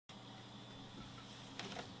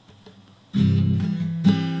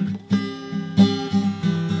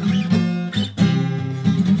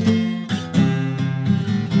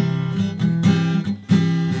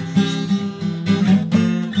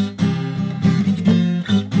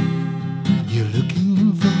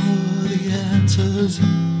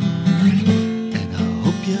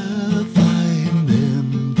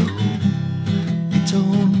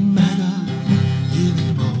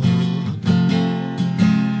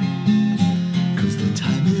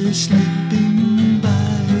slipping by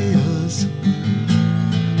us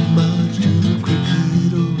much too quickly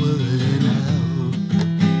to worry now.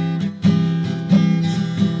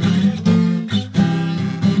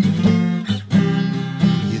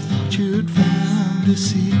 You thought you'd found a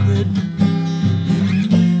secret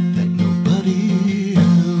that nobody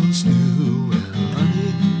else knew. Well,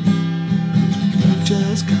 honey, you've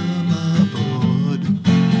just come aboard.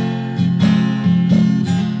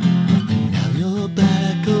 Now you're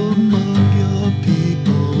back among your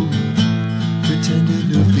people, pretending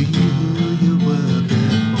to be who you were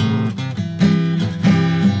before.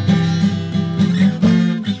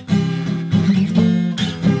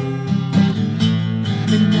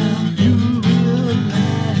 And now you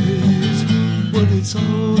realize what it's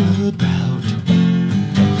all about.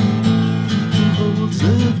 Who holds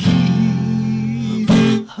the key?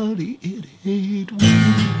 Honey, it ain't we.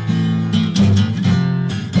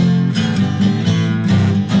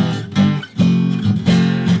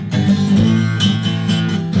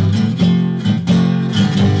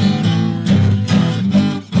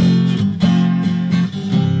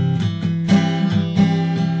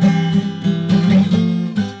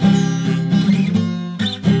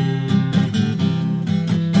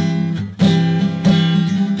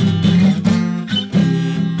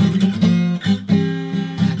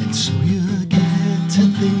 So you get to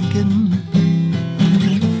thinking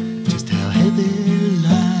just how heavy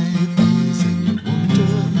life is, and you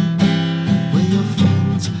wonder where your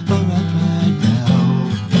friends are at right now.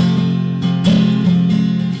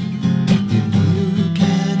 You know you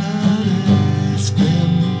cannot ask them,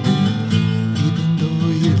 even though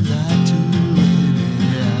you'd like to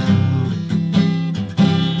anyhow.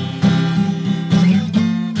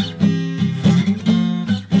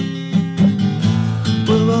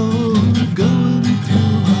 We're all going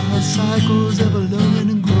through our cycles, ever learning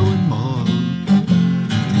and growing more.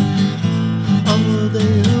 Are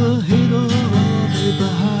they ahead or are they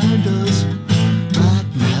behind us right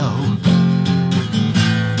now?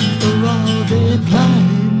 Or are they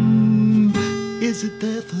blind? Is it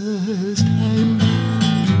their first time?